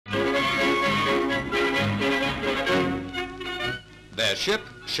Their ship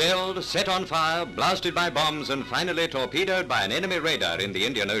shelled, set on fire, blasted by bombs, and finally torpedoed by an enemy raider in the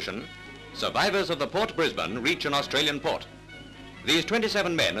Indian Ocean, survivors of the Port Brisbane reach an Australian port. These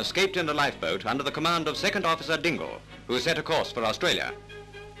 27 men escaped in a lifeboat under the command of Second Officer Dingle, who set a course for Australia.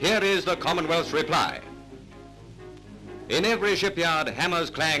 Here is the Commonwealth's reply. In every shipyard, hammers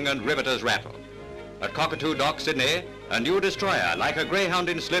clang and riveters rattle. At Cockatoo Dock, Sydney, a new destroyer, like a greyhound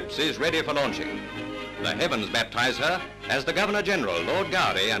in slips, is ready for launching. The heavens baptize her as the Governor-General, Lord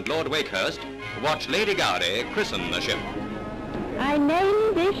Gowrie, and Lord Wakehurst watch Lady Gowrie christen the ship. I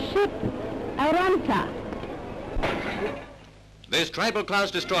name this ship Arunta. This tribal-class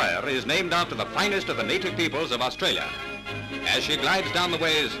destroyer is named after the finest of the native peoples of Australia. As she glides down the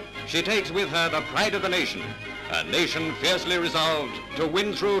ways, she takes with her the pride of the nation, a nation fiercely resolved to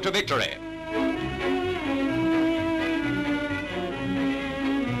win through to victory.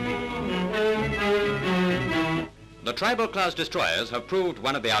 The tribal-class destroyers have proved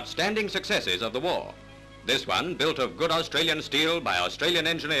one of the outstanding successes of the war. This one, built of good Australian steel by Australian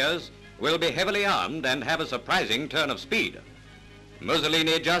engineers, will be heavily armed and have a surprising turn of speed.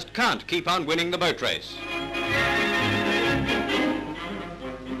 Mussolini just can't keep on winning the boat race.